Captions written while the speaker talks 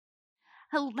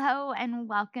Hello and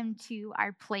welcome to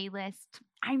our playlist.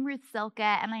 I'm Ruth Silka,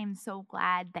 and I am so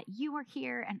glad that you are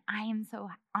here, and I am so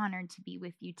honored to be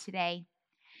with you today.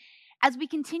 As we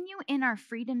continue in our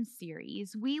freedom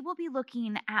series, we will be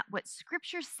looking at what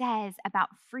Scripture says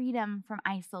about freedom from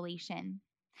isolation.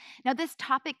 Now, this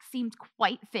topic seemed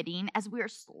quite fitting as we are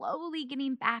slowly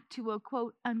getting back to a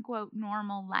quote unquote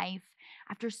normal life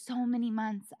after so many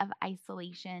months of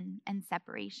isolation and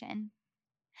separation.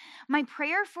 My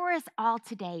prayer for us all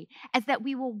today is that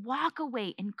we will walk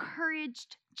away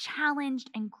encouraged, challenged,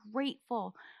 and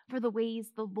grateful for the ways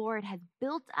the Lord has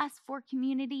built us for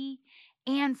community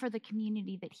and for the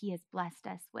community that He has blessed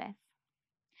us with.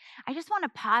 I just want to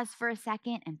pause for a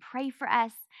second and pray for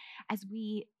us as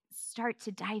we start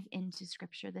to dive into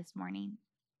Scripture this morning.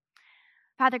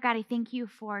 Father God, I thank you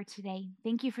for today.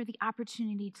 Thank you for the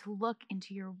opportunity to look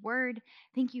into your word.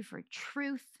 Thank you for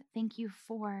truth. Thank you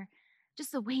for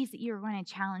just the ways that you're going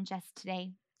to challenge us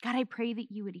today. God, I pray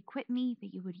that you would equip me,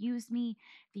 that you would use me,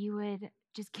 that you would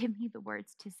just give me the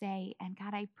words to say. And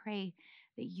God, I pray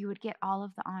that you would get all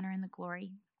of the honor and the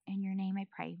glory. In your name I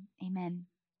pray. Amen.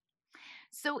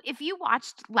 So if you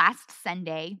watched last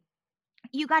Sunday,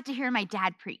 you got to hear my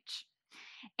dad preach.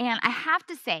 And I have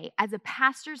to say, as a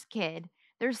pastor's kid,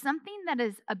 there's something that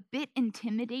is a bit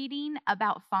intimidating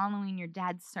about following your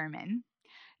dad's sermon.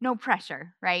 No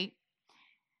pressure, right?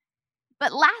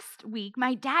 But last week,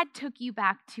 my dad took you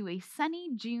back to a sunny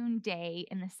June day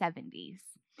in the 70s.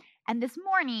 And this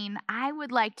morning, I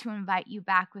would like to invite you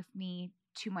back with me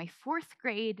to my fourth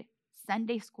grade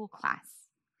Sunday school class,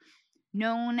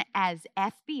 known as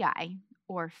FBI,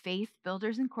 or Faith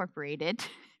Builders Incorporated,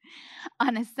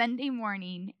 on a Sunday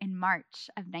morning in March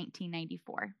of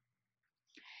 1994.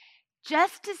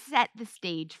 Just to set the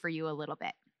stage for you a little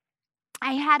bit,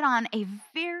 I had on a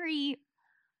very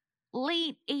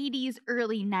late 80s,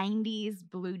 early 90s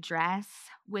blue dress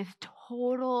with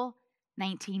total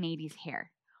 1980s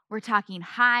hair. We're talking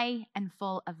high and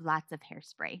full of lots of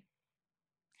hairspray.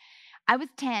 I was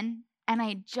 10 and I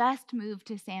had just moved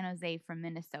to San Jose from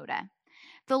Minnesota,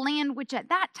 the land which at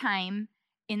that time,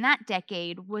 in that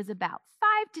decade, was about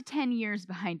 5 to 10 years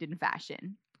behind in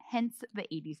fashion, hence the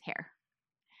 80s hair.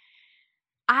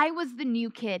 I was the new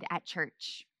kid at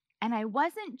church, and I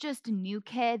wasn't just a new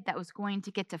kid that was going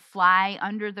to get to fly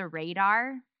under the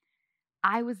radar.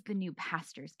 I was the new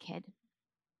pastor's kid.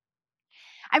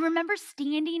 I remember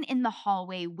standing in the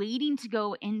hallway waiting to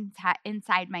go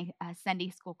inside my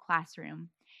Sunday school classroom,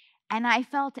 and I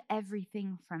felt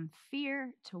everything from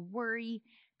fear to worry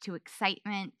to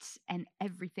excitement and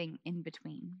everything in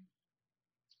between.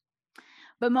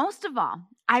 But most of all,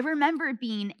 I remember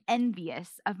being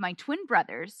envious of my twin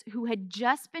brothers who had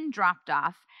just been dropped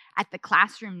off at the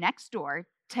classroom next door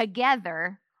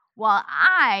together while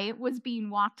I was being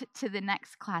walked to the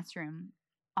next classroom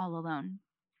all alone.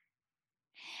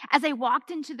 As I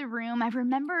walked into the room, I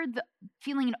remember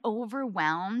feeling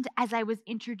overwhelmed as I was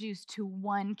introduced to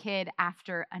one kid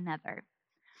after another,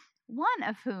 one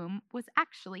of whom was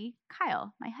actually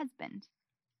Kyle, my husband.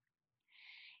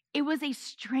 It was a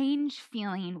strange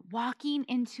feeling walking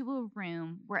into a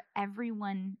room where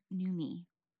everyone knew me.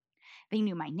 They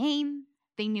knew my name,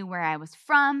 they knew where I was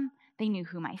from, they knew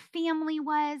who my family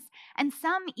was, and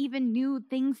some even knew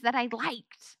things that I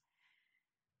liked.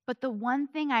 But the one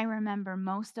thing I remember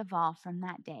most of all from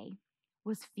that day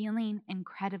was feeling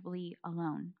incredibly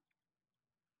alone.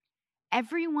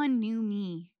 Everyone knew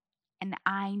me, and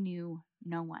I knew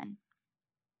no one.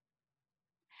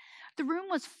 The room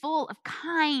was full of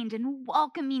kind and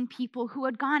welcoming people who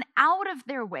had gone out of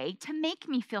their way to make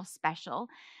me feel special.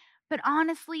 But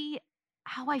honestly,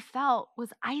 how I felt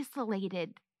was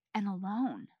isolated and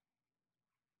alone.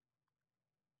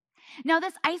 Now,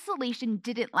 this isolation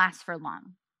didn't last for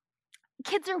long.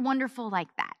 Kids are wonderful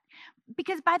like that,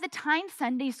 because by the time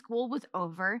Sunday school was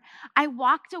over, I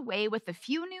walked away with a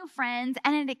few new friends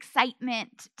and an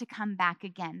excitement to come back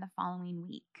again the following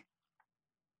week.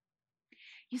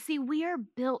 You see, we are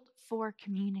built for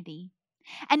community.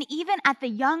 And even at the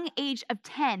young age of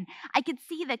 10, I could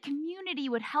see that community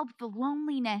would help the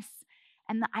loneliness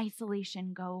and the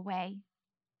isolation go away.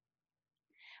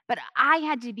 But I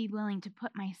had to be willing to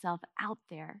put myself out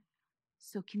there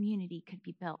so community could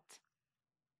be built.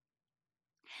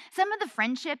 Some of the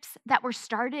friendships that were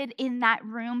started in that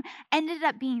room ended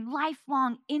up being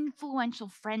lifelong, influential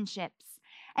friendships.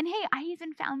 And hey, I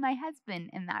even found my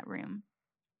husband in that room.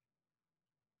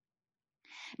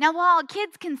 Now, while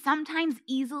kids can sometimes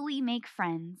easily make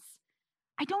friends,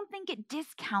 I don't think it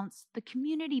discounts the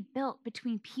community built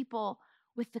between people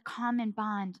with the common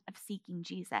bond of seeking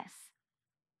Jesus.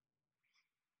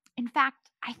 In fact,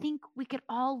 I think we could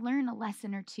all learn a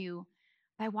lesson or two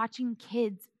by watching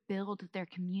kids build their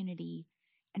community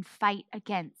and fight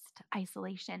against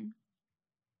isolation.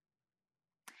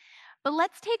 But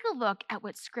let's take a look at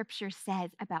what Scripture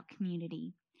says about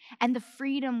community and the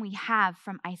freedom we have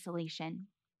from isolation.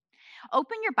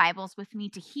 Open your Bibles with me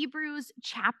to Hebrews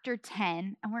chapter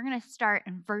 10, and we're going to start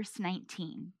in verse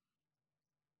 19.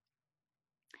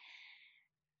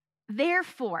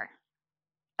 Therefore,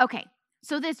 okay,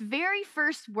 so this very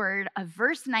first word of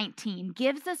verse 19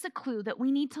 gives us a clue that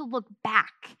we need to look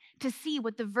back to see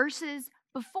what the verses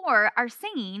before are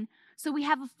saying so we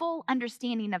have a full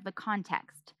understanding of the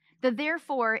context. The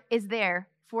therefore is there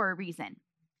for a reason.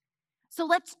 So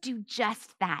let's do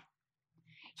just that.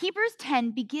 Hebrews 10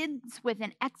 begins with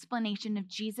an explanation of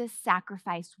Jesus'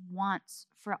 sacrifice once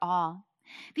for all.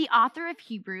 The author of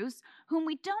Hebrews, whom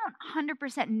we don't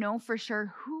 100% know for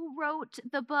sure who wrote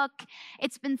the book,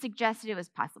 it's been suggested it was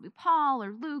possibly Paul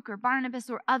or Luke or Barnabas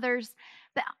or others,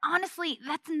 but honestly,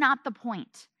 that's not the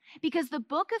point. Because the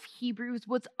book of Hebrews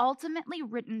was ultimately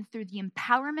written through the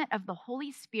empowerment of the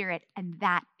Holy Spirit, and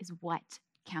that is what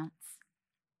counts.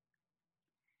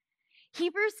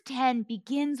 Hebrews 10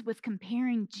 begins with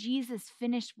comparing Jesus'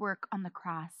 finished work on the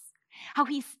cross, how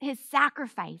his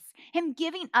sacrifice, him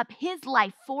giving up his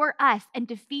life for us and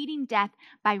defeating death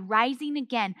by rising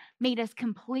again, made us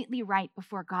completely right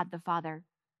before God the Father.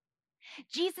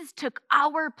 Jesus took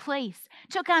our place,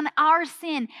 took on our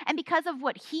sin, and because of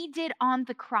what he did on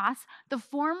the cross, the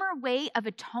former way of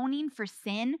atoning for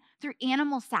sin through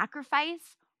animal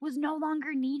sacrifice was no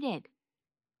longer needed.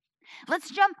 Let's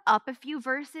jump up a few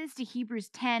verses to Hebrews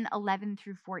 10, 11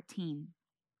 through 14.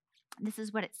 This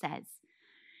is what it says.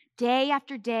 Day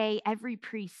after day, every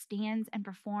priest stands and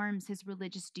performs his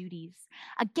religious duties.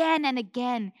 Again and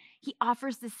again, he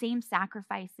offers the same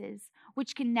sacrifices,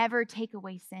 which can never take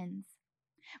away sins.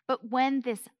 But when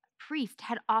this priest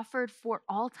had offered for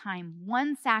all time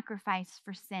one sacrifice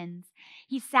for sins,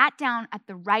 he sat down at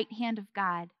the right hand of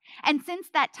God. And since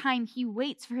that time, he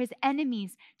waits for his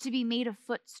enemies to be made a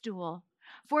footstool.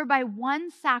 For by one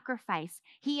sacrifice,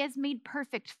 he has made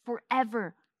perfect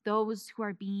forever those who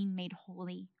are being made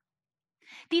holy.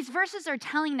 These verses are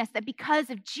telling us that because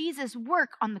of Jesus'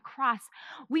 work on the cross,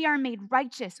 we are made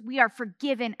righteous, we are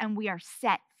forgiven, and we are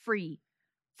set free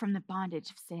from the bondage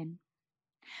of sin.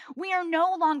 We are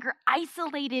no longer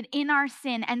isolated in our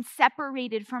sin and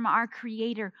separated from our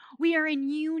Creator. We are in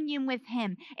union with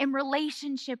Him, in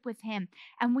relationship with Him,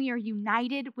 and we are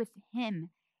united with Him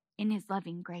in His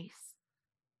loving grace.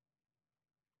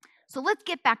 So let's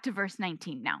get back to verse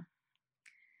 19 now.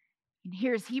 And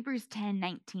here's Hebrews 10,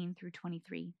 19 through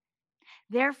 23.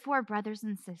 Therefore, brothers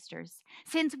and sisters,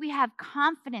 since we have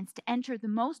confidence to enter the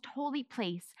most holy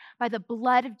place by the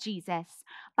blood of Jesus,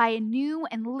 by a new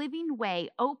and living way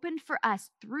opened for us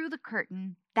through the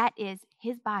curtain, that is,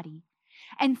 his body,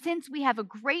 and since we have a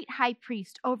great high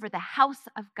priest over the house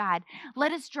of God,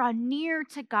 let us draw near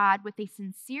to God with a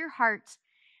sincere heart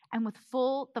and with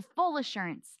the full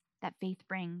assurance that faith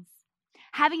brings,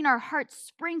 having our hearts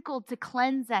sprinkled to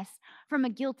cleanse us from a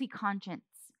guilty conscience,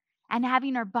 and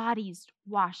having our bodies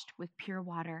washed with pure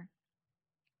water.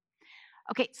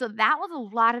 Okay, so that was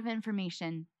a lot of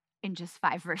information in just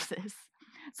 5 verses.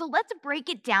 So let's break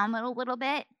it down a little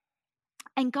bit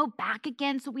and go back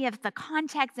again so we have the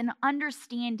context and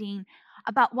understanding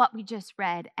about what we just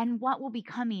read and what will be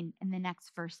coming in the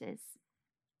next verses.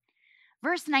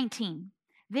 Verse 19,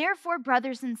 therefore,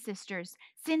 brothers and sisters,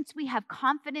 since we have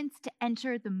confidence to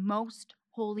enter the most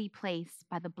holy place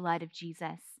by the blood of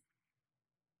Jesus.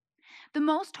 The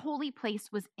most holy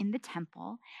place was in the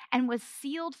temple and was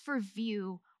sealed for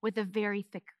view with a very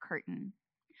thick curtain.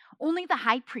 Only the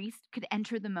high priest could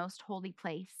enter the most holy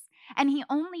place, and he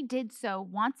only did so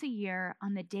once a year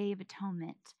on the Day of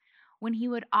Atonement, when he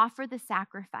would offer the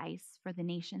sacrifice for the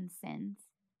nation's sins.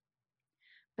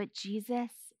 But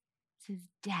Jesus'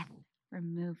 death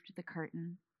removed the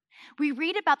curtain. We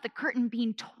read about the curtain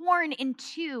being torn in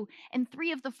two in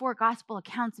 3 of the 4 gospel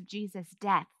accounts of Jesus'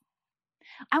 death.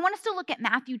 I want us to look at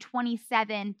Matthew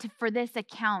 27 for this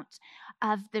account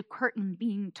of the curtain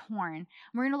being torn.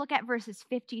 We're going to look at verses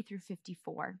 50 through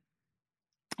 54.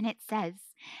 And it says,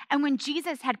 and when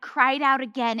Jesus had cried out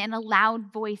again in a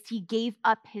loud voice, he gave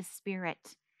up his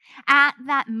spirit. At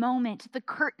that moment, the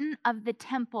curtain of the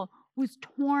temple was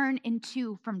torn in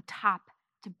two from top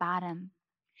to bottom.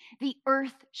 The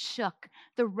earth shook,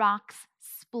 the rocks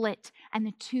split, and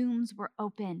the tombs were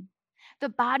open. The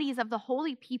bodies of the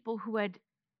holy people who had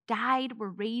died were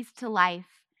raised to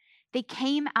life. They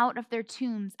came out of their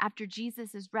tombs after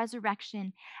Jesus'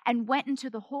 resurrection and went into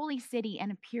the holy city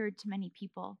and appeared to many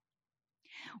people.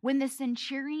 When the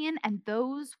centurion and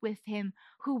those with him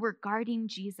who were guarding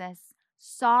Jesus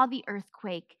saw the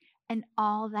earthquake and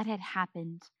all that had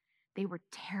happened, they were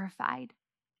terrified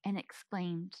and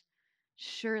exclaimed,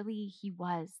 "Surely he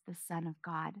was the Son of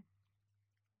God."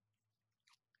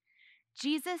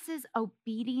 Jesus'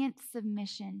 obedient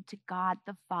submission to God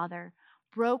the Father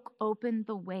broke open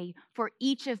the way for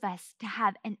each of us to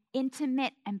have an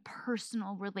intimate and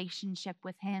personal relationship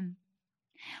with him,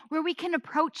 where we can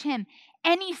approach him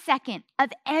any second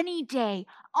of any day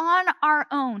on our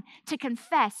own to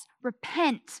confess,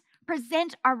 repent,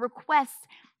 present our requests,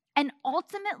 and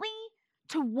ultimately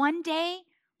to one day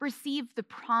receive the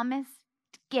promised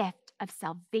gift of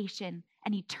salvation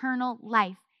and eternal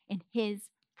life in his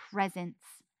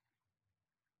presence.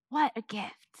 What a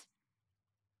gift.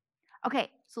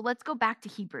 Okay, so let's go back to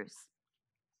Hebrews.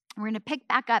 We're going to pick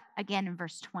back up again in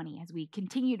verse 20 as we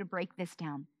continue to break this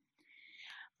down.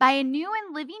 By a new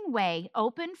and living way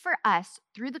opened for us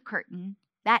through the curtain,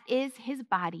 that is his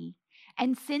body,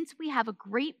 and since we have a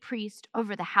great priest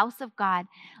over the house of God,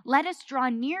 let us draw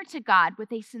near to God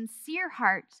with a sincere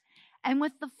heart and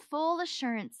with the full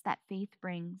assurance that faith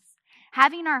brings,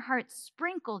 having our hearts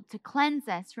sprinkled to cleanse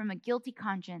us from a guilty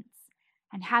conscience,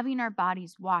 and having our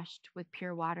bodies washed with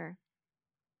pure water.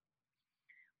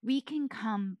 We can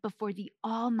come before the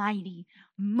Almighty,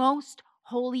 most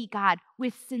holy God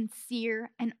with sincere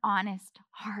and honest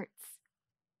hearts.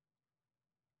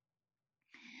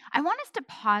 I want us to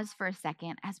pause for a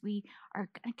second as we are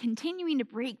continuing to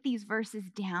break these verses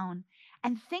down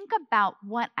and think about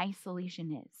what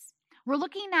isolation is. We're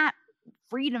looking at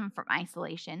freedom from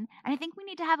isolation, and I think we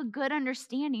need to have a good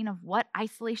understanding of what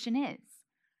isolation is.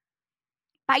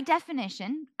 By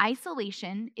definition,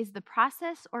 isolation is the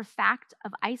process or fact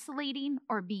of isolating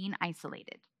or being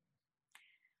isolated.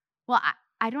 Well,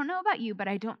 I don't know about you, but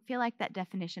I don't feel like that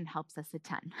definition helps us a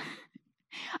ton.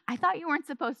 I thought you weren't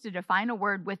supposed to define a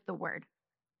word with the word.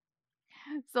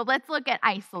 So let's look at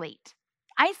isolate.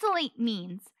 Isolate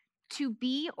means to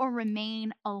be or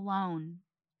remain alone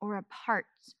or apart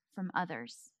from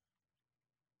others.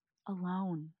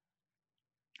 Alone.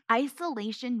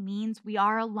 Isolation means we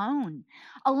are alone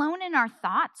in our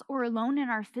thoughts or alone in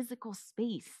our physical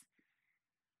space.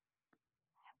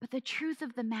 But the truth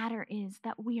of the matter is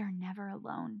that we are never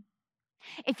alone.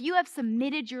 If you have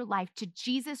submitted your life to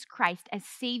Jesus Christ as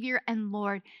Savior and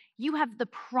Lord, you have the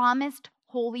promised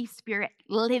Holy Spirit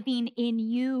living in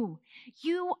you.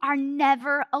 You are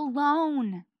never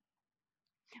alone.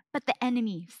 But the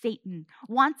enemy, Satan,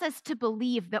 wants us to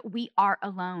believe that we are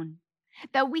alone,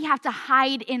 that we have to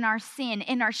hide in our sin,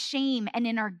 in our shame, and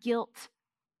in our guilt.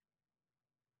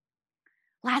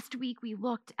 Last week, we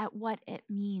looked at what it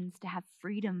means to have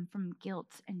freedom from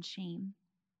guilt and shame.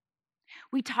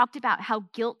 We talked about how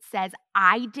guilt says,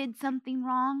 I did something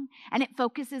wrong, and it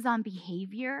focuses on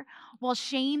behavior, while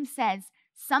shame says,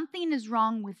 something is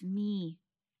wrong with me,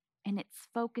 and it's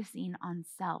focusing on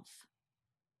self.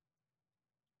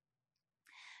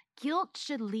 Guilt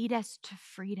should lead us to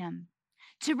freedom,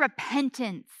 to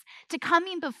repentance, to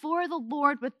coming before the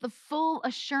Lord with the full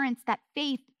assurance that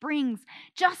faith brings,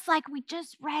 just like we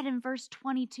just read in verse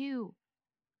 22.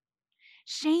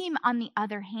 Shame, on the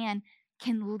other hand,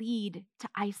 can lead to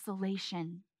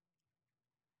isolation.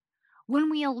 When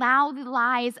we allow the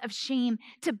lies of shame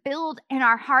to build in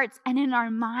our hearts and in our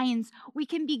minds, we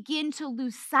can begin to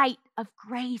lose sight of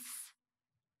grace.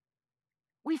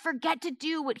 We forget to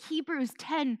do what Hebrews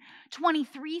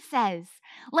 10:23 says.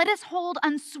 Let us hold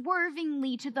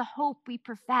unswervingly to the hope we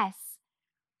profess,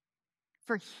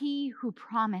 for he who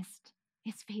promised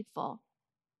is faithful.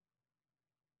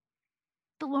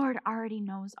 The Lord already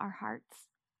knows our hearts.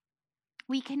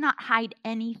 We cannot hide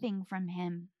anything from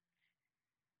him,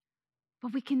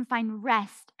 but we can find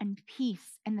rest and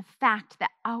peace in the fact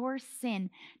that our sin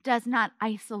does not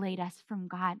isolate us from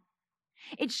God.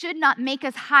 It should not make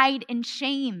us hide in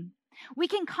shame. We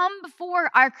can come before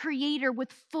our Creator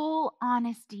with full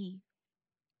honesty.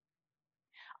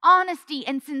 Honesty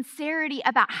and sincerity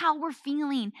about how we're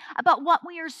feeling, about what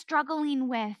we are struggling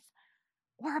with,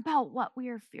 or about what we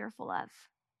are fearful of.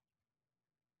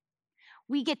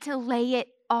 We get to lay it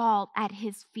all at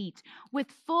his feet with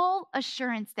full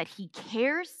assurance that he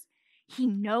cares, he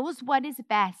knows what is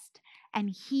best, and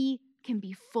he can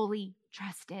be fully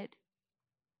trusted.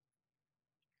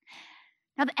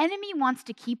 Now, the enemy wants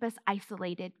to keep us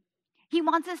isolated. He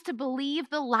wants us to believe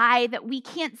the lie that we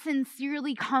can't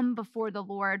sincerely come before the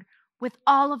Lord with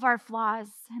all of our flaws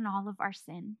and all of our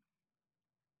sin.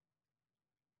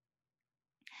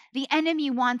 The enemy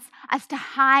wants us to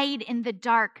hide in the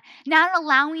dark, not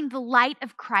allowing the light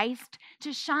of Christ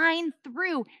to shine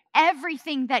through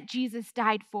everything that Jesus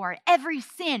died for, every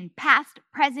sin, past,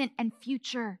 present, and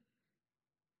future.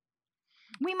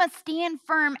 We must stand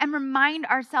firm and remind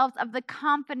ourselves of the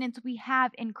confidence we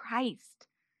have in Christ,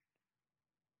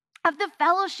 of the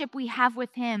fellowship we have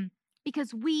with him,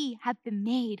 because we have been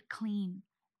made clean.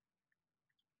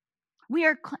 We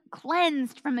are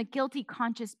cleansed from a guilty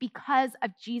conscience because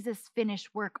of Jesus'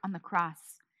 finished work on the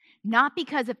cross, not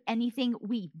because of anything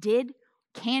we did,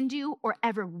 can do, or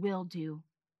ever will do.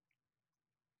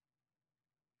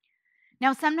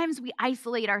 Now, sometimes we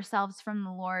isolate ourselves from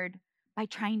the Lord by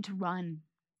trying to run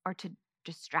or to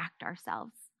distract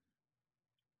ourselves.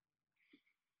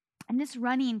 And this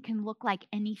running can look like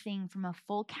anything from a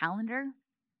full calendar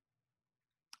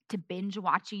to binge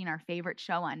watching our favorite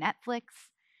show on Netflix,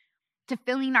 to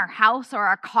filling our house or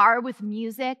our car with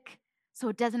music so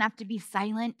it doesn't have to be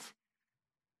silent,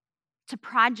 to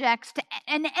projects,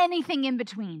 and anything in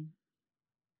between.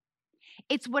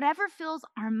 It's whatever fills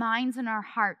our minds and our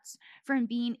hearts from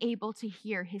being able to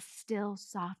hear his still,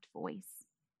 soft voice.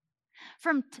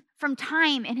 From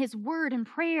time in his word and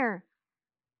prayer.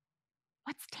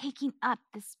 What's taking up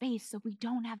the space so we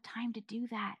don't have time to do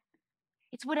that?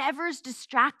 It's whatever's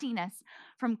distracting us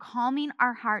from calming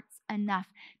our hearts enough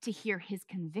to hear his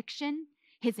conviction,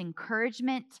 his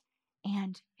encouragement,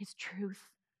 and his truth.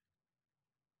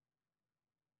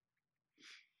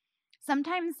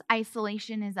 Sometimes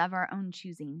isolation is of our own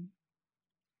choosing.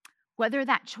 Whether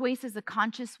that choice is a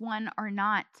conscious one or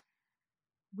not,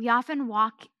 we often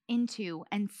walk into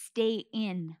and stay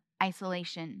in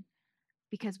isolation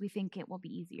because we think it will be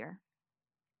easier.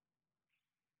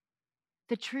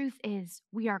 The truth is,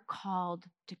 we are called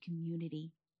to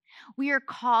community. We are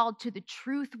called to the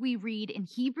truth we read in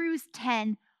Hebrews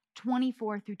 10,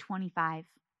 24 through 25.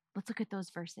 Let's look at those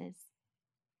verses.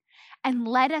 And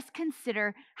let us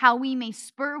consider how we may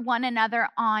spur one another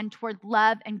on toward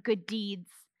love and good deeds,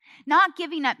 not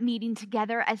giving up meeting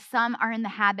together as some are in the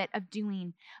habit of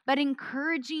doing, but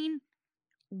encouraging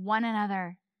one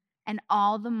another, and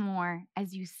all the more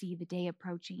as you see the day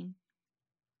approaching.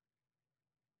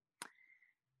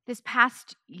 This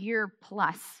past year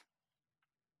plus,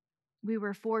 we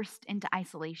were forced into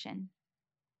isolation.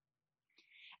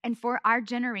 And for our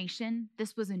generation,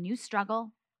 this was a new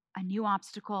struggle, a new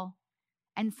obstacle,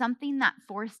 and something that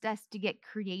forced us to get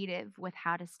creative with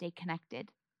how to stay connected.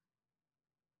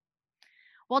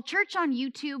 While church on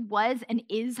YouTube was and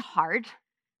is hard,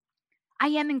 I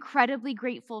am incredibly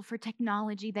grateful for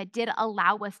technology that did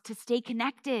allow us to stay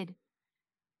connected.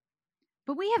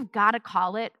 But we have got to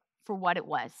call it for what it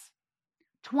was.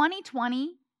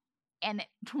 2020 and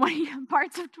 20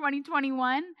 parts of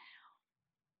 2021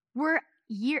 were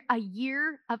a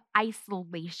year of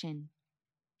isolation.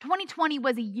 2020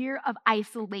 was a year of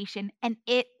isolation, and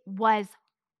it was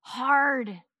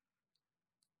hard.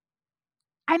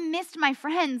 I missed my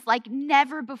friends like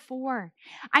never before.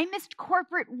 I missed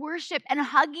corporate worship and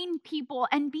hugging people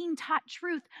and being taught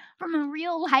truth from a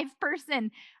real life person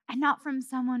and not from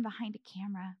someone behind a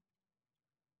camera.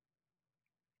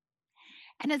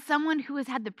 And as someone who has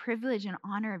had the privilege and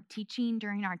honor of teaching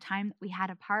during our time that we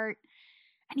had apart,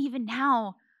 and even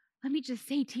now, let me just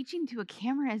say, teaching to a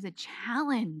camera is a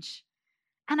challenge.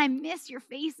 And I miss your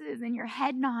faces and your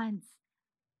head nods.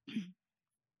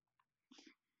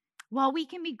 While we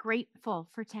can be grateful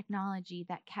for technology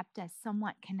that kept us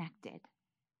somewhat connected,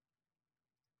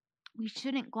 we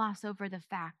shouldn't gloss over the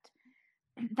fact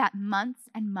that months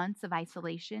and months of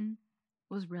isolation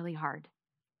was really hard.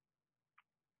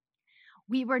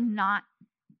 We were not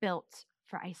built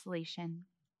for isolation.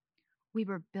 We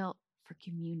were built for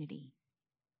community.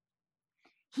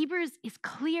 Hebrews is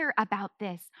clear about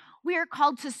this. We are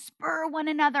called to spur one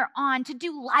another on, to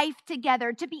do life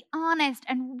together, to be honest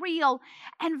and real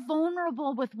and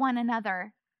vulnerable with one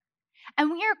another.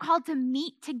 And we are called to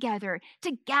meet together,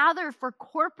 to gather for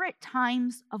corporate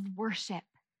times of worship.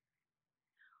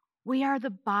 We are the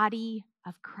body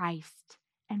of Christ,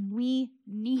 and we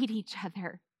need each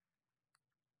other.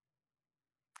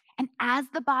 And as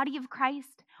the body of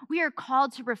Christ, we are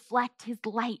called to reflect his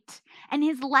light, and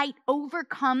his light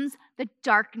overcomes the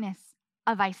darkness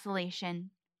of isolation.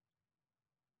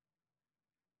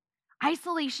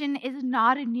 Isolation is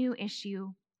not a new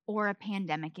issue or a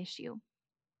pandemic issue.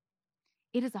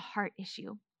 It is a heart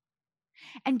issue.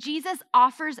 And Jesus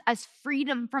offers us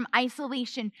freedom from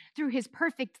isolation through his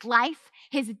perfect life,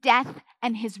 his death,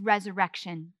 and his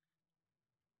resurrection.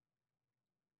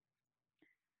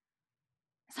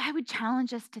 So I would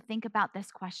challenge us to think about this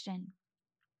question.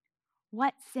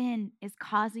 What sin is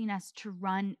causing us to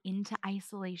run into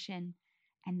isolation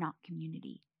and not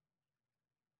community?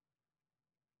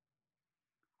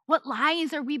 What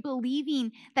lies are we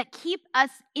believing that keep us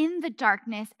in the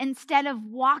darkness instead of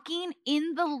walking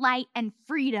in the light and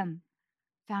freedom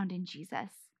found in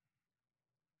Jesus.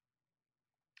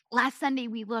 Last Sunday,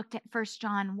 we looked at 1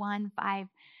 John 1, 5,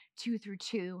 2 through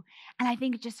 2, and I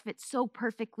think it just fits so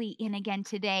perfectly in again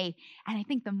today. And I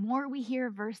think the more we hear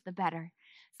a verse, the better.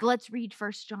 So let's read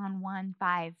 1 John 1,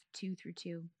 5, 2 through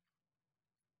 2.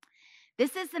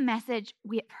 This is the message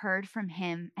we have heard from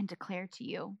him and declare to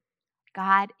you.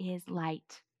 God is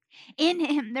light. In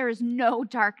him there is no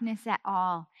darkness at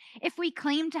all. If we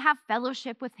claim to have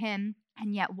fellowship with him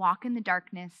and yet walk in the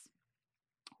darkness,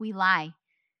 we lie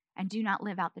and do not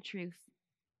live out the truth.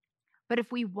 But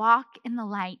if we walk in the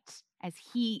light as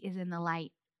he is in the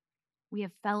light, we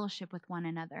have fellowship with one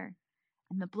another.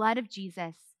 And the blood of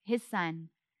Jesus, his son,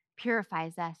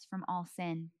 purifies us from all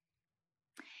sin.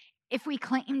 If we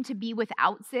claim to be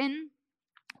without sin,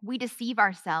 we deceive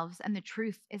ourselves and the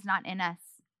truth is not in us.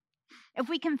 If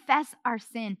we confess our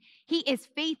sin, he is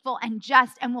faithful and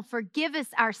just and will forgive us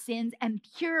our sins and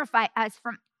purify us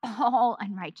from all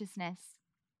unrighteousness.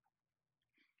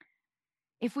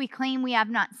 If we claim we have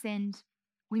not sinned,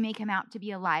 we make him out to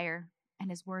be a liar, and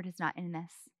his word is not in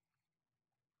us.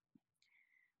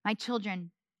 My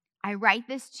children, I write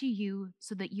this to you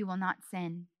so that you will not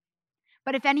sin.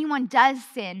 But if anyone does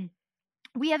sin,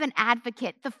 we have an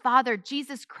advocate, the Father,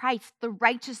 Jesus Christ, the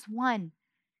righteous one.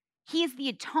 He is the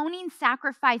atoning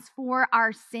sacrifice for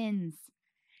our sins,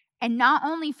 and not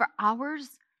only for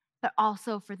ours, but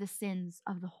also for the sins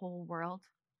of the whole world.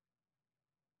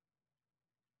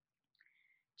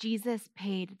 Jesus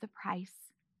paid the price.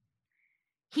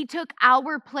 He took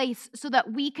our place so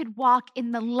that we could walk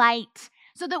in the light,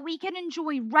 so that we could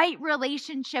enjoy right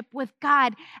relationship with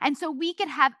God, and so we could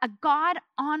have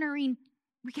God-honoring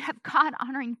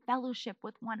fellowship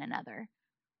with one another.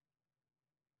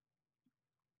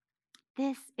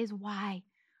 This is why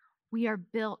we are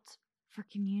built for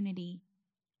community.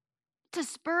 To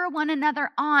spur one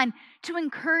another on, to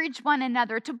encourage one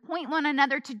another, to point one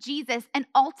another to Jesus, and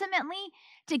ultimately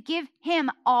to give him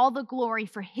all the glory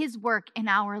for his work in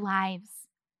our lives.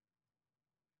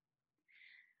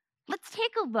 Let's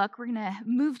take a look. We're going to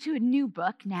move to a new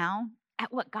book now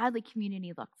at what godly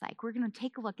community looks like. We're going to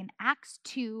take a look in Acts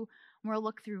 2, and we'll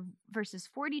look through verses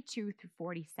 42 through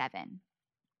 47.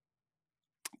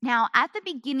 Now, at the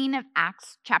beginning of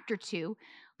Acts chapter 2,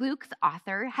 Luke, the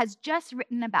author, has just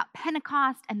written about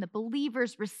Pentecost and the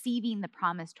believers receiving the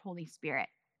promised Holy Spirit.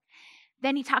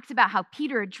 Then he talks about how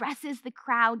Peter addresses the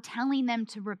crowd, telling them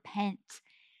to repent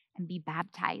and be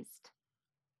baptized.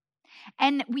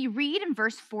 And we read in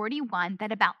verse 41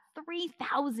 that about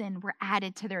 3,000 were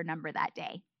added to their number that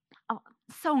day. Oh,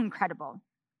 so incredible.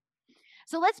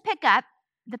 So let's pick up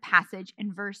the passage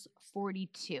in verse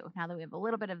 42, now that we have a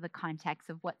little bit of the context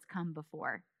of what's come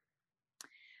before.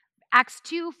 Acts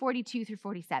 2, 42 through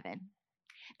 47.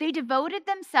 They devoted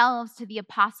themselves to the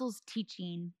apostles'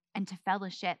 teaching and to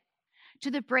fellowship, to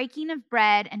the breaking of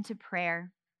bread and to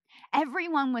prayer.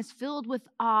 Everyone was filled with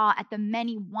awe at the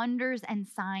many wonders and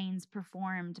signs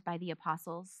performed by the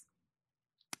apostles.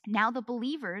 Now the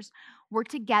believers were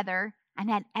together and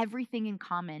had everything in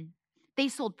common. They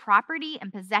sold property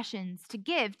and possessions to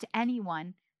give to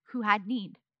anyone who had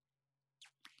need.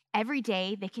 Every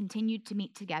day they continued to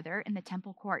meet together in the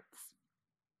temple courts.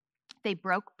 They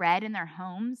broke bread in their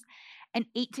homes and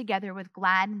ate together with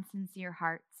glad and sincere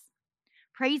hearts,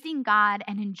 praising God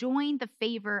and enjoying the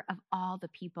favor of all the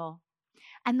people.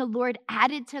 And the Lord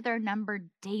added to their number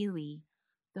daily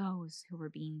those who were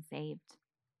being saved.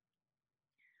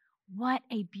 What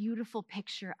a beautiful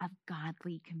picture of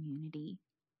godly community.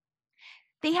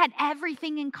 They had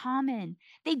everything in common.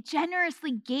 They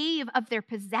generously gave of their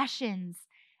possessions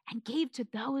and gave to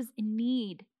those in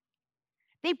need.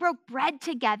 They broke bread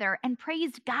together and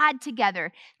praised God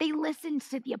together. They listened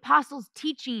to the apostles'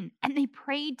 teaching and they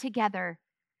prayed together.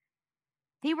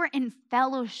 They were in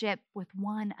fellowship with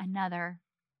one another.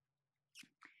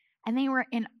 And they were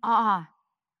in awe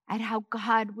at how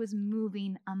God was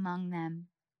moving among them.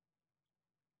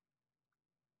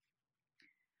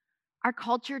 Our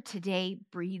culture today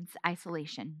breeds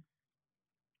isolation.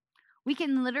 We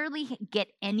can literally get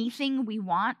anything we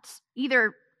want,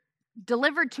 either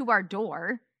delivered to our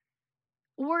door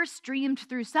or streamed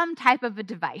through some type of a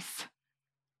device.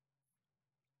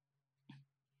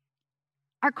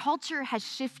 Our culture has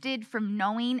shifted from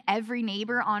knowing every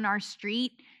neighbor on our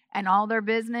street and all their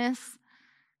business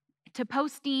to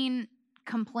posting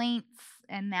complaints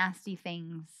and nasty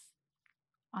things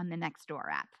on the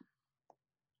Nextdoor app.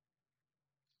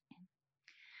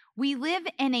 We live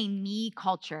in a me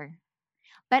culture,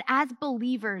 but as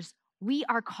believers, we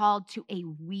are called to a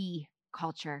we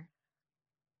culture.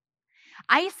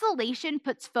 Isolation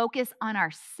puts focus on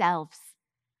ourselves.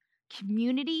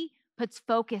 Community puts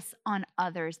focus on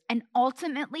others, and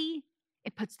ultimately,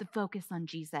 it puts the focus on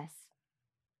Jesus.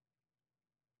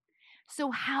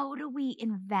 So how do we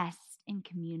invest in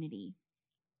community?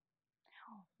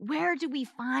 Where do we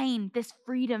find this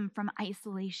freedom from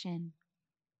isolation?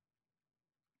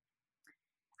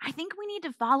 I think we need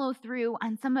to follow through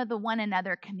on some of the one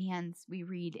another commands we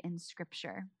read in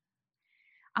Scripture.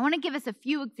 I want to give us a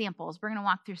few examples. We're going to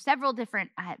walk through several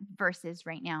different verses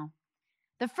right now.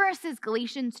 The first is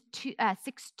Galatians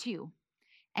 6:2,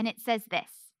 and it says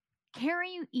this: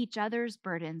 carry each other's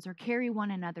burdens, or carry one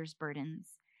another's burdens.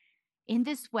 In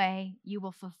this way, you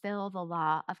will fulfill the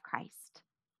law of Christ.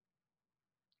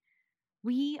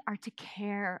 We are to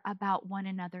care about one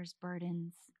another's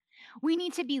burdens. We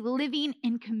need to be living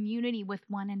in community with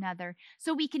one another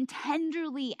so we can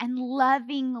tenderly and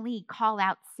lovingly call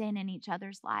out sin in each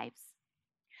other's lives.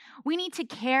 We need to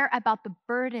care about the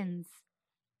burdens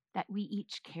that we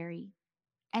each carry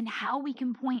and how we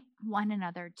can point one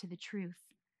another to the truth.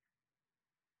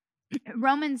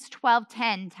 Romans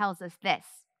 12:10 tells us this: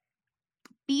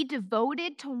 be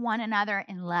devoted to one another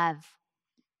in love.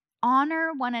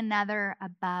 Honor one another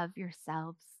above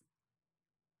yourselves.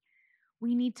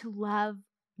 We need to love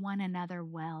one another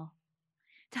well,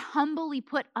 to humbly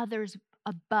put others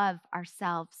above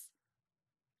ourselves.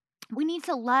 We need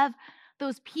to love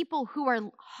those people who are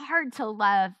hard to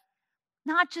love,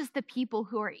 not just the people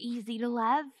who are easy to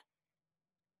love.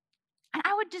 And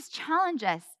I would just challenge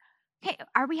us, hey,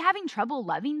 are we having trouble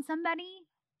loving somebody?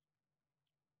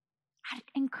 I'd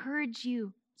encourage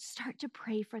you, start to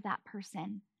pray for that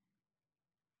person.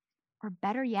 Or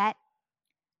better yet,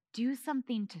 do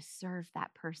something to serve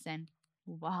that person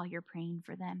while you're praying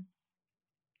for them.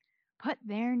 Put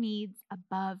their needs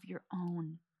above your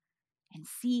own and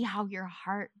see how your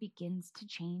heart begins to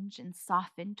change and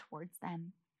soften towards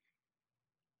them.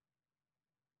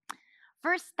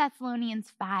 1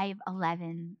 Thessalonians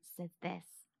 5:11 says this: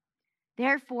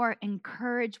 therefore,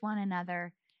 encourage one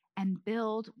another and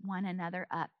build one another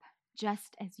up,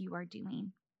 just as you are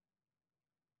doing.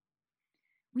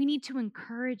 We need to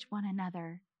encourage one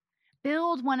another,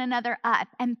 build one another up,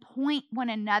 and point one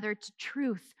another to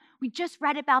truth. We just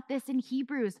read about this in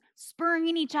Hebrews.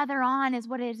 Spurring each other on is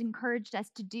what it has encouraged us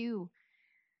to do.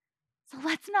 So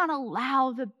let's not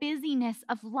allow the busyness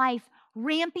of life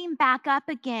ramping back up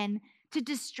again to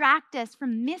distract us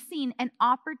from missing an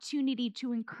opportunity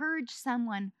to encourage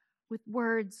someone with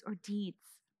words or deeds.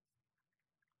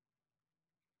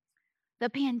 The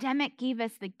pandemic gave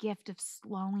us the gift of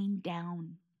slowing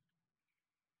down.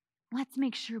 Let's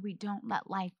make sure we don't let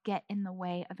life get in the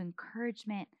way of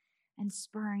encouragement and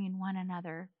spurring one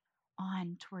another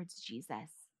on towards Jesus.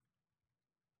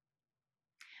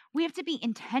 We have to be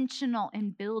intentional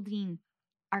in building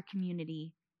our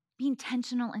community. Be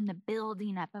intentional in the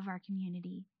building up of our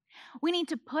community. We need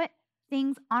to put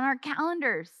things on our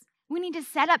calendars. We need to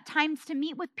set up times to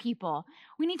meet with people.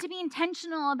 We need to be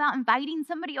intentional about inviting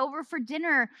somebody over for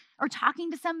dinner or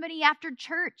talking to somebody after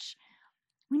church.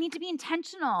 We need to be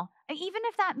intentional. Even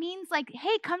if that means like,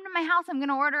 hey, come to my house, I'm going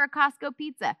to order a Costco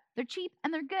pizza. They're cheap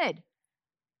and they're good.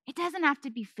 It doesn't have to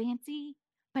be fancy,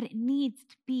 but it needs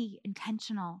to be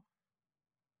intentional.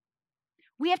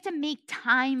 We have to make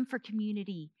time for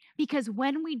community because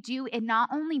when we do, it not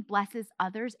only blesses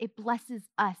others, it blesses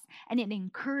us and it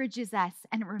encourages us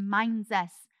and it reminds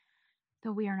us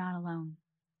that we are not alone.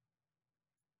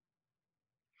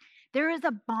 There is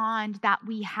a bond that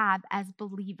we have as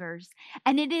believers,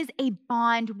 and it is a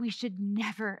bond we should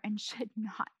never and should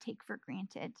not take for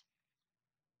granted.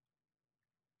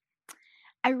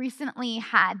 I recently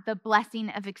had the blessing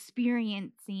of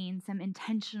experiencing some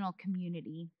intentional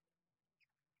community.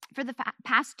 For the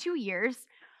past 2 years,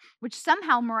 which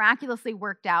somehow miraculously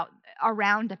worked out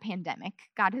around a pandemic,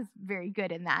 God is very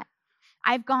good in that,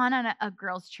 I've gone on a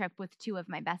girls' trip with 2 of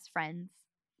my best friends.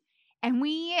 And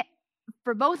we,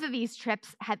 for both of these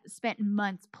trips, had spent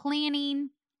months planning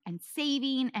and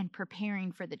saving and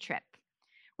preparing for the trip,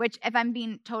 which, if I'm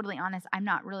being totally honest, I'm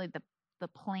not really the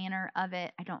planner of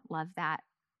it. I don't love that,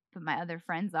 but my other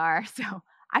friends are. So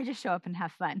I just show up and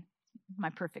have fun. My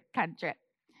perfect kind of trip.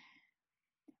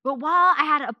 But while I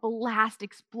had a blast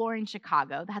exploring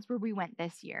Chicago, that's where we went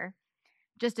this year,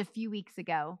 just a few weeks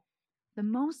ago, the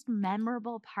most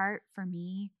memorable part for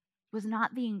me was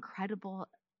not the incredible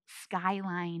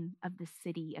skyline of the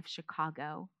city of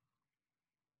Chicago.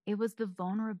 It was the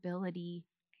vulnerability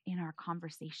in our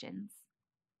conversations.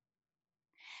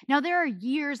 Now, there are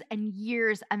years and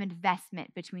years of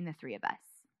investment between the 3 of us.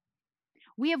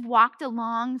 We have walked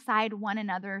alongside one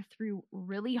another through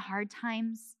really hard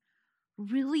times,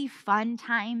 really fun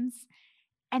times,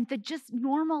 and the just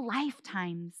normal life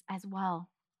times as well.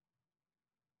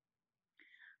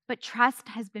 but trust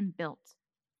has been built.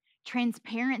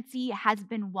 Transparency has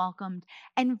been welcomed,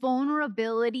 and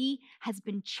vulnerability has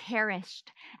been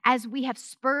cherished as we have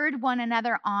spurred one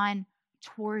another on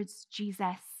towards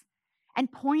Jesus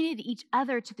and pointed each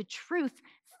other to the truth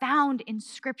found in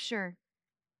Scripture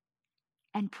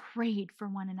and prayed for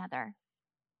one another.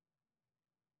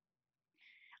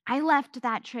 I left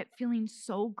that trip feeling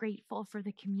so grateful for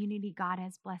the community God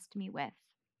has blessed me with.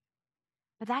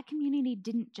 But that community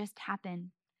didn't just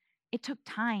happen. It took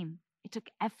time, it took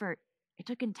effort, it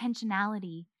took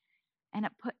intentionality, and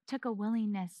it took a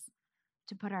willingness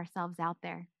to put ourselves out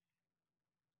there.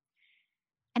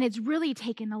 And it's really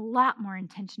taken a lot more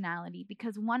intentionality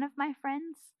because one of my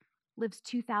friends lives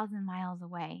 2,000 miles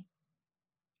away.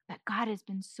 But God has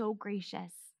been so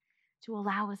gracious to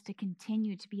allow us to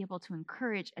continue to be able to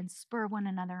encourage and spur one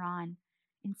another on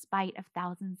in spite of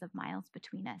thousands of miles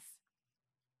between us.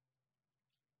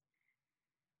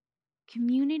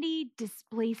 Community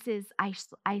displaces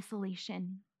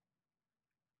isolation.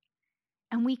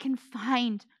 And we can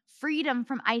find freedom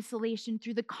from isolation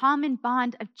through the common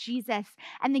bond of Jesus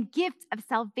and the gift of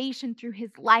salvation through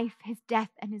his life, his death,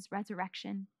 and his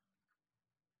resurrection.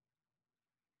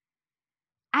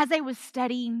 As I was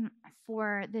studying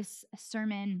for this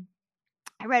sermon,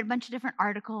 I read a bunch of different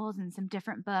articles and some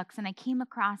different books, and I came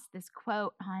across this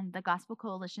quote on the Gospel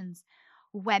Coalition's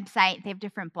website. They have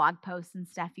different blog posts and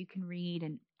stuff you can read,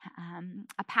 and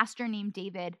a pastor named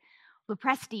David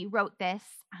Lopresti wrote this.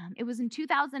 It was in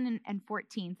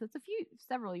 2014, so it's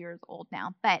several years old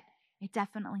now, but it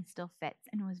definitely still fits,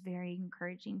 and it was very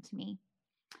encouraging to me.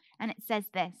 And it says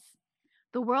this: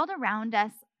 "The world around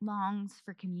us longs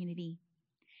for community,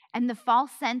 and the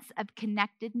false sense of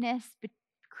connectedness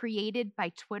created by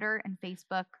Twitter and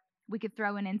Facebook, we could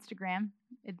throw in Instagram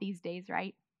these days,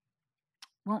 right?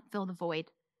 Won't fill the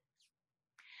void.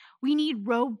 We need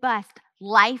robust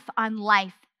life on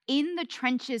life in the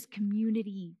trenches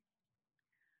community.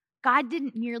 God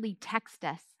didn't merely text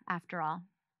us, after all.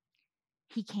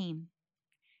 He came.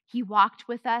 He walked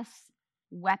with us,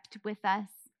 wept with us,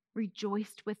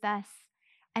 rejoiced with us,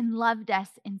 and loved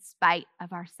us in spite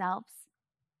of ourselves.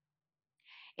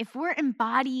 If we're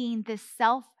embodying this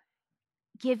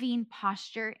self-giving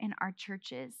posture in our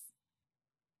churches,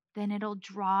 then it'll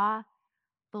draw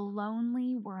the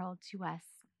lonely world to us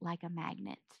like a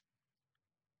magnet.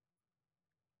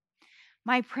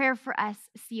 My prayer for us,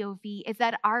 COV, is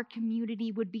that our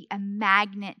community would be a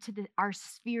magnet to our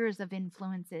spheres of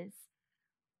influences.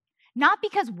 Not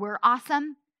because we're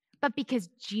awesome, but because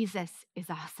Jesus is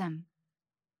awesome.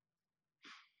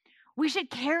 We should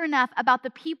care enough about the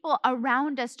people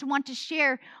around us to want to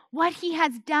share what he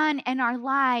has done in our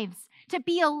lives, to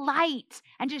be a light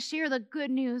and to share the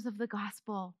good news of the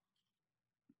gospel.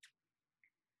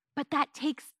 But that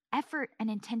takes effort and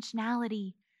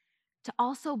intentionality to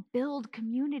also build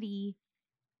community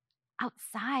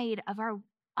outside of our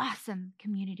awesome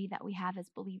community that we have as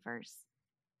believers.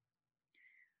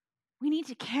 We need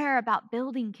to care about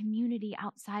building community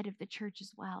outside of the church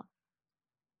as well.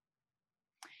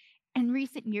 In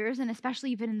recent years, and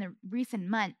especially even in the recent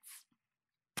months,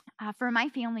 for my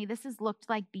family, this has looked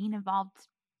like being involved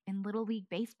in Little League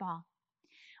baseball.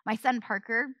 My son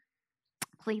Parker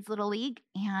plays Little League,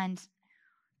 and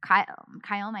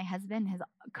Kyle, my husband, has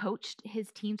coached his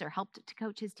teams or helped to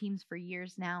coach his teams for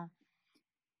years now.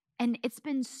 And it's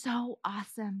been so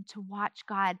awesome to watch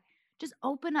God just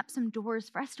open up some doors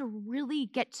for us to really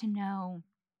get to know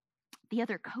the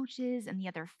other coaches and the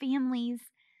other families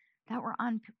that were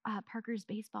on Parker's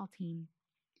baseball team.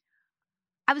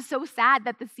 I was so sad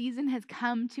that the season has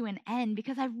come to an end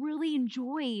because I really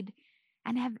enjoyed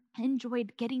and have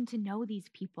enjoyed getting to know these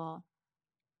people.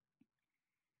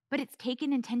 But it's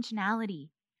taken intentionality.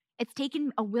 It's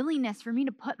taken a willingness for me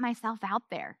to put myself out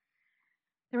there.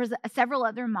 There was several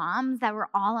other moms that were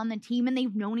all on the team, and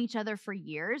they've known each other for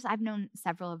years. I've known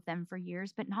several of them for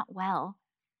years, but not well.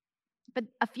 But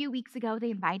a few weeks ago,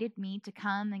 they invited me to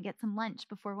come and get some lunch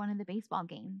before one of the baseball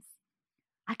games.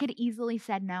 I could easily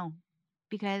said no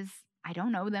because I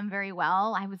don't know them very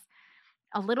well. I was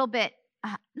a little bit,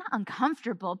 not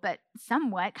uncomfortable, but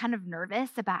somewhat kind of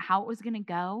nervous about how it was going to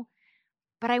go.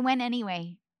 But I went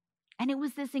anyway. And it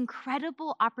was this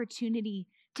incredible opportunity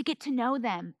to get to know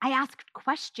them. I asked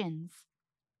questions.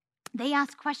 They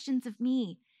asked questions of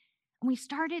me. And we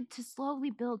started to slowly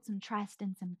build some trust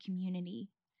and some community.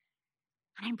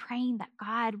 And I'm praying that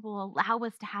God will allow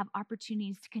us to have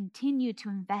opportunities to continue to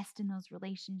invest in those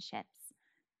relationships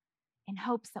in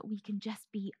hopes that we can just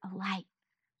be a light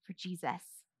for Jesus.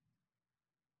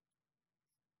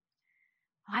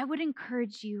 I would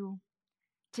encourage you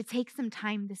to take some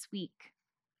time this week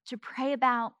to pray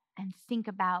about and think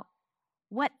about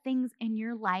what things in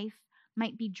your life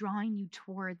might be drawing you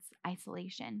towards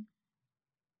isolation.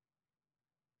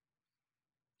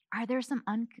 Are there some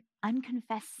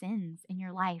unconfessed sins in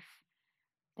your life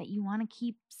that you want to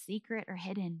keep secret or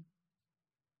hidden?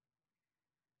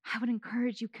 I would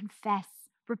encourage you confess,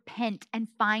 repent, and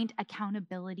find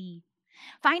accountability.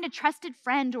 Find a trusted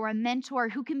friend or a mentor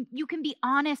who you can be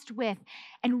honest with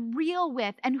and real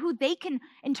with, and who they can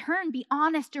in turn be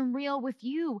honest and real with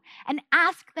you, and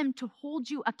ask them to hold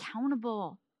you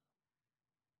accountable.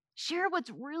 Share what's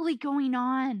really going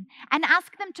on and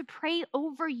ask them to pray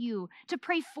over you, to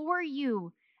pray for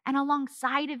you and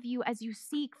alongside of you as you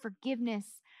seek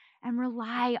forgiveness and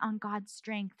rely on God's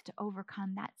strength to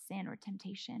overcome that sin or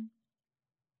temptation.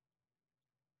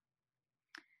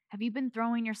 Have you been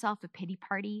throwing yourself a pity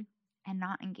party and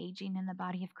not engaging in the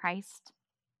body of Christ?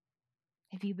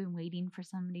 Have you been waiting for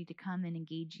somebody to come and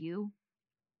engage you?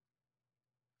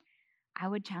 I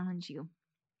would challenge you,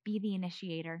 be the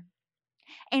initiator.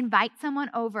 Invite someone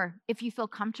over if you feel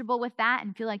comfortable with that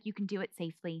and feel like you can do it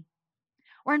safely.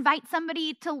 Or invite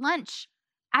somebody to lunch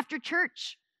after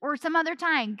church or some other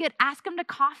time. Ask them to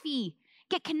coffee.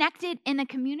 Get connected in a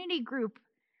community group.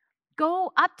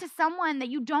 Go up to someone that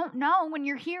you don't know when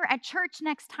you're here at church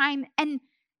next time and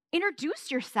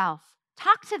introduce yourself.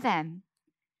 Talk to them.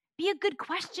 Be a good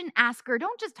question asker.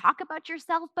 Don't just talk about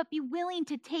yourself, but be willing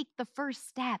to take the first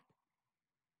step.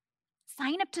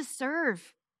 Sign up to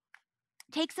serve.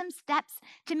 Take some steps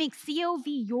to make COV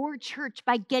your church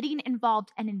by getting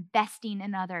involved and investing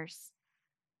in others.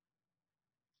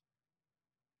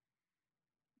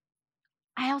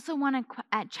 I also want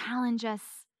to challenge us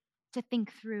to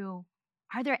think through,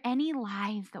 are there any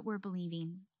lies that we're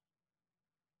believing?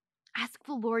 Ask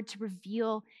the Lord to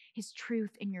reveal his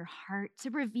truth in your heart, to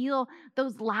reveal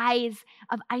those lies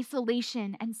of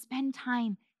isolation, and spend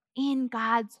time in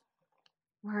God's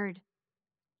word.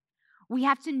 We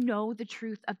have to know the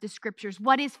truth of the scriptures,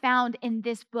 what is found in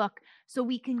this book, so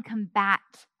we can combat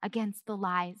against the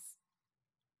lies.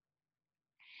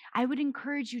 I would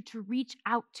encourage you to reach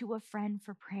out to a friend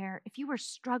for prayer. If you are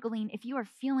struggling, if you are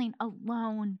feeling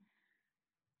alone,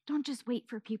 don't just wait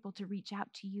for people to reach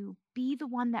out to you. Be the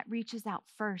one that reaches out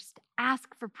first.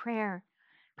 Ask for prayer.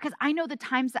 Because I know the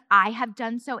times that I have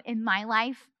done so in my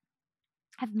life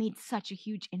have made such a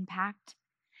huge impact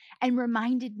and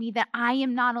reminded me that I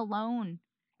am not alone,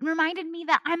 and reminded me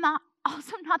that I'm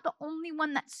also not the only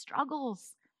one that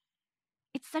struggles.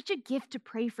 It's such a gift to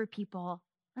pray for people.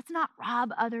 Let's not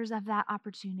rob others of that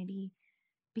opportunity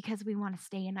because we want to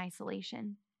stay in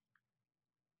isolation.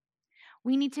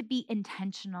 We need to be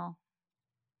intentional.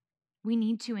 We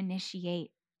need to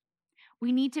initiate.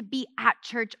 We need to be at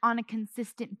church on a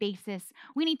consistent basis.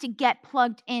 We need to get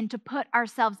plugged in, to put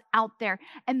ourselves out there.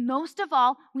 And most of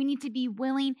all, we need to be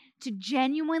willing to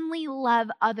genuinely love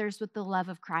others with the love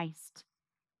of Christ.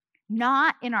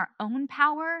 Not in our own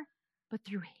power, but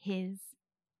through his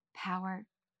power.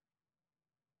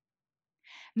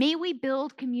 May we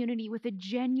build community with a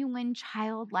genuine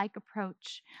childlike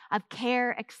approach of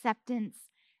care, acceptance,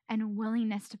 and a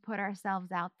willingness to put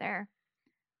ourselves out there.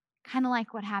 Kind of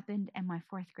like what happened in my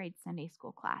 4th grade Sunday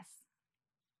school class.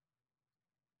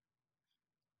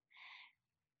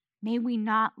 May we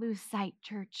not lose sight,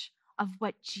 church, of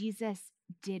what Jesus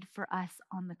did for us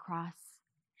on the cross.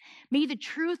 May the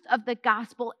truth of the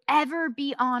gospel ever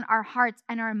be on our hearts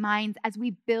and our minds as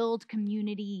we build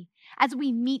community, as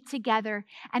we meet together,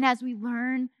 and as we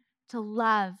learn to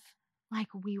love like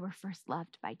we were first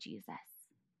loved by Jesus.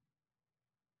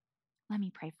 Let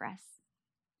me pray for us.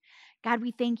 God,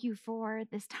 we thank you for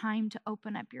this time to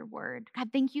open up your word. God,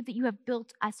 thank you that you have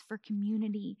built us for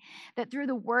community, that through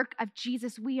the work of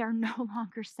Jesus, we are no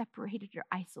longer separated or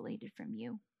isolated from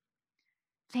you.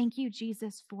 Thank you,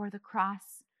 Jesus, for the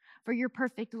cross, for your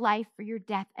perfect life, for your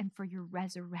death, and for your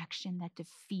resurrection that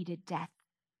defeated death.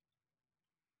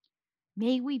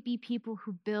 May we be people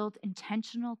who build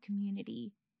intentional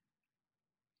community,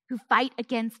 who fight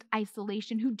against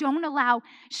isolation, who don't allow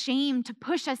shame to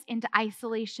push us into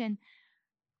isolation,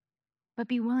 but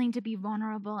be willing to be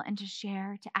vulnerable and to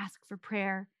share, to ask for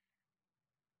prayer,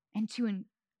 and to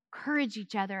encourage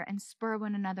each other and spur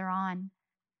one another on,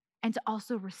 and to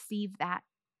also receive that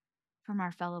from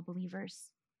our fellow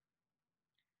believers.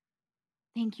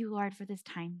 Thank you, Lord, for this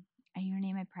time. In your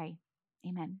name I pray.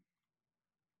 Amen.